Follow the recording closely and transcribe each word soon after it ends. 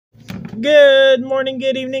Good morning,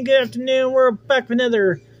 good evening, good afternoon. We're back with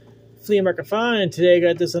another flea market find. Today I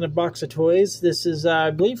got this in a box of toys. This is,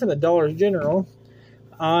 I believe, from the Dollar General.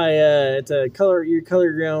 It's a color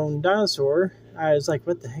your own dinosaur. I was like,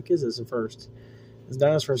 what the heck is this at first? This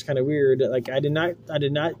dinosaur is kind of weird. Like I did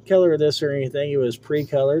not color this or anything. It was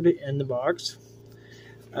pre-colored in the box.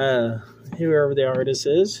 Whoever the artist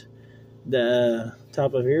is, the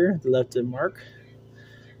top of here, the left of Mark.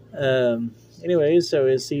 Anyways, so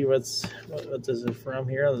we'll see what this is from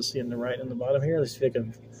here. Let's see on the right and the bottom here. Let's see if I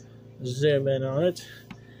can zoom in on it.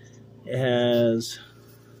 It has,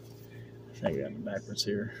 I think I got it backwards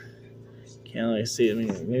here. Can't really see it. I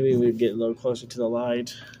mean, maybe we get a little closer to the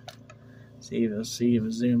light. See if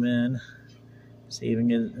we zoom in. See if we can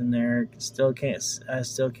get it in there. I still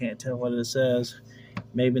can't tell what it says.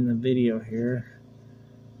 Maybe in the video here.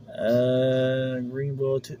 Green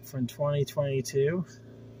Bull from 2022.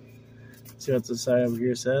 See what the side over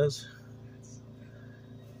here says.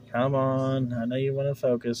 Come on, I know you want to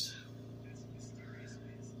focus.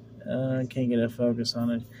 I can't get a focus on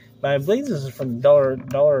it. But I believe this is from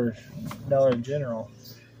Dollar General.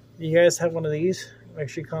 You guys have one of these? Make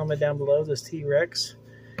sure you comment down below. This T-Rex,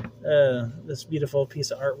 this beautiful piece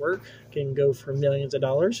of artwork, can go for millions of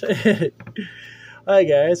dollars. Alright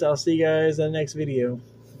guys, I'll see you guys in the next video.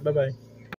 Bye-bye.